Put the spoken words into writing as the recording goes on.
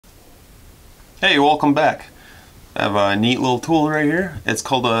Hey, welcome back. I have a neat little tool right here. It's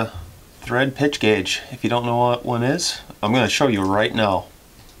called a thread pitch gauge. If you don't know what one is, I'm going to show you right now.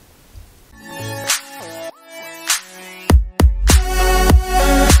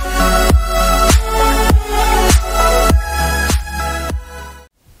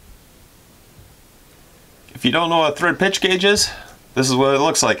 If you don't know what a thread pitch gauge is, this is what it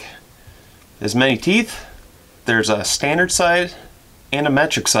looks like. There's many teeth. There's a standard side and a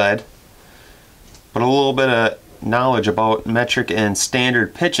metric side. But a little bit of knowledge about metric and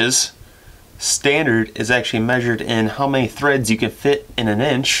standard pitches. Standard is actually measured in how many threads you can fit in an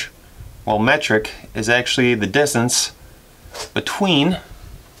inch, while metric is actually the distance between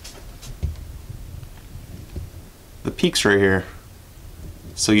the peaks right here.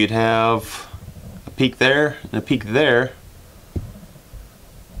 So you'd have a peak there and a peak there,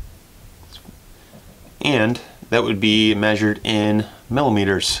 and that would be measured in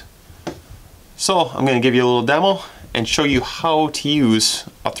millimeters. So I'm going to give you a little demo and show you how to use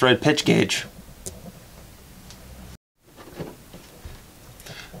a thread pitch gauge.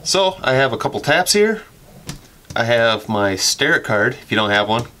 So I have a couple taps here. I have my Starrett card. If you don't have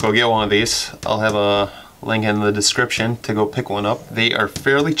one, go get one of these. I'll have a link in the description to go pick one up. They are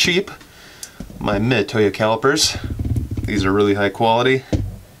fairly cheap. My Mitutoyo calipers. These are really high quality.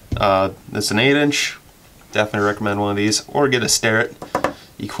 This is an 8-inch. Definitely recommend one of these, or get a Starrett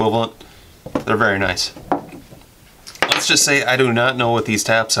equivalent. They're very nice. Let's just say I do not know what these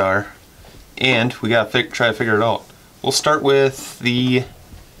taps are, and we gotta try to figure it out. We'll start with the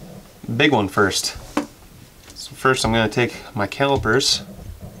big one first. So first I'm gonna take my calipers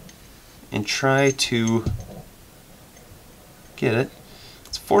and try to get it.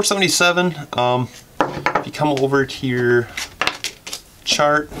 It's 477. If you come over to your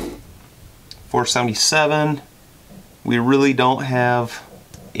chart, 477, we really don't have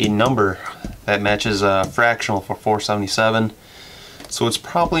a number that matches a fractional for 477, so it's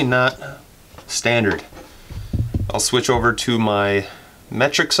probably not standard. I'll switch over to my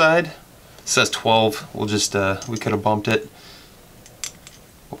metric side. It says 12. We'll just we could have bumped it.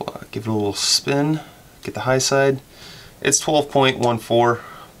 We'll give it a little spin, get the high side. It's 12.14.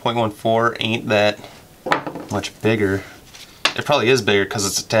 0.14 ain't that much bigger. It probably is bigger because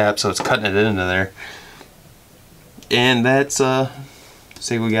it's a tap, so it's cutting it into there. And that's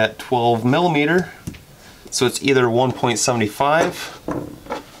say we got 12 millimeter, so it's either 1.75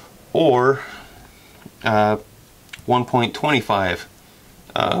 or 1.25.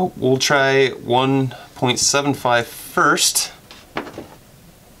 We'll try 1.75 first,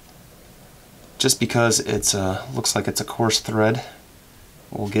 just because it's looks like it's a coarse thread.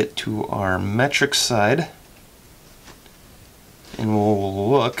 We'll get to our metric side and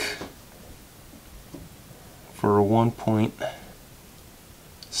we'll look for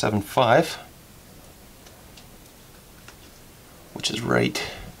 1.75, which is right.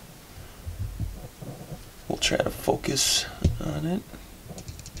 We'll try to focus on it.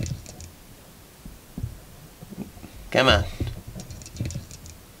 Come on.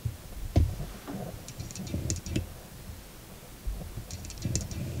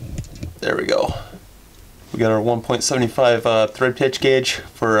 There we go. We got our 1.75 thread pitch gauge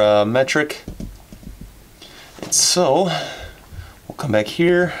for metric. And so we'll come back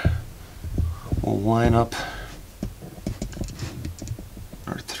here. We'll line up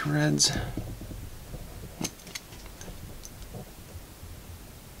our threads.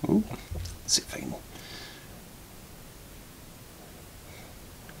 Ooh, let's see if I can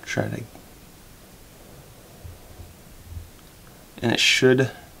try to, and it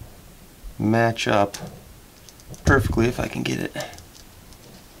should match up perfectly if I can get it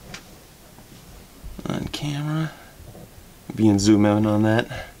on camera. Maybe you can zoom in on that.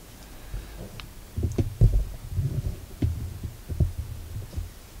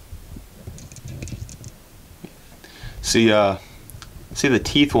 See the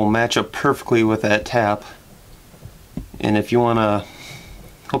teeth will match up perfectly with that tap. And if you want to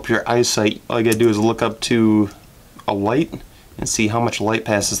help your eyesight, all you gotta do is look up to a light and see how much light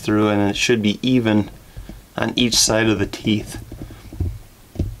passes through, and it should be even on each side of the teeth.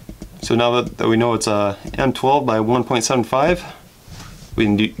 So now that we know it's a M12 by 1.75, we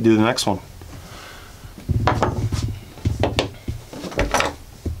can do the next one.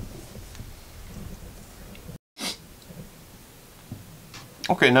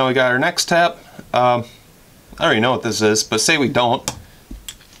 Okay, now we got our next tap. I already know what this is, but say we don't.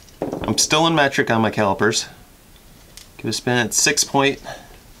 I'm still in metric on my calipers. Give it a spin at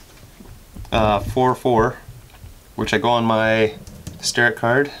 6.44, which I go on my Starrett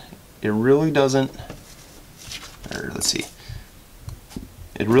card. It really doesn't, or let's see,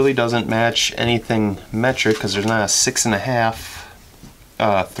 It really doesn't match anything metric because there's not a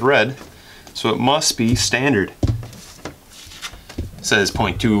 6.5 thread, so it must be standard. It says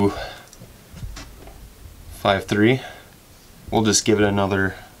 0.253. We'll just give it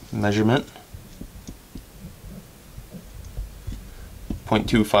another measurement.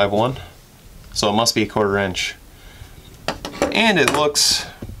 0.251. So it must be a 1/4 inch. And it looks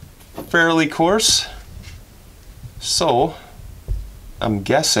fairly coarse, so I'm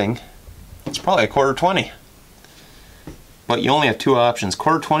guessing it's probably a 1/4 20. But you only have two options,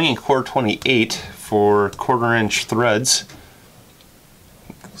 1/4 20 and 1/4 28 for 1/4 inch threads.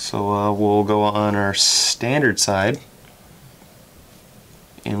 So we'll go on our standard side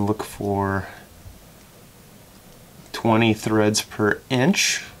and look for 20 threads per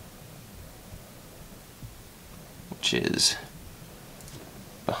inch, which is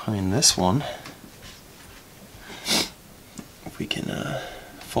behind this one. If we can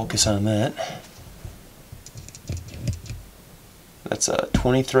focus on that. That's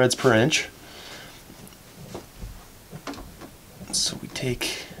 20 threads per inch. So we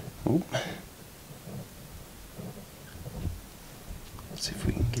take, let's see if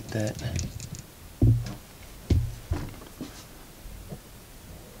we can get that.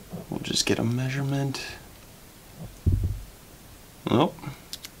 We'll just get a measurement. Nope.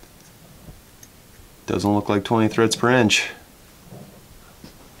 Doesn't look like 20 threads per inch.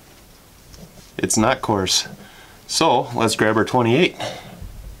 It's not coarse. So let's grab our 28.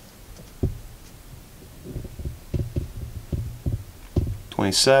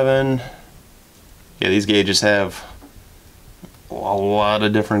 .27. Yeah, these gauges have a lot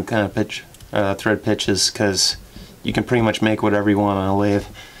of different kind of pitch, thread pitches, because you can pretty much make whatever you want on a lathe.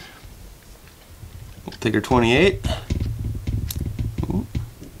 We'll take our 28.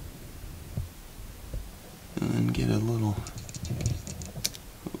 And then get a little.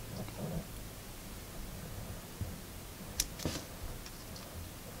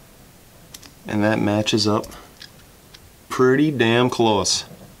 And that matches up pretty damn close.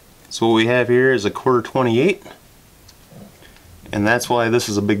 So what we have here is a 1/4 28, and that's why this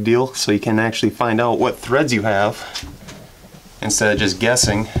is a big deal, so you can actually find out what threads you have instead of just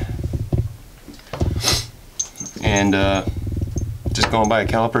guessing and just going by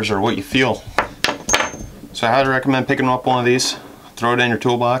calipers or what you feel. So I highly recommend picking up one of these, throw it in your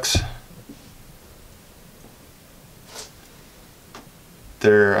toolbox.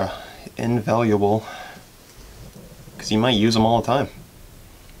 They're invaluable because you might use them all the time.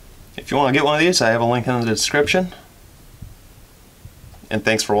 If you want to get one of these, I have a link in the description. And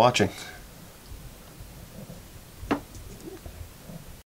thanks for watching.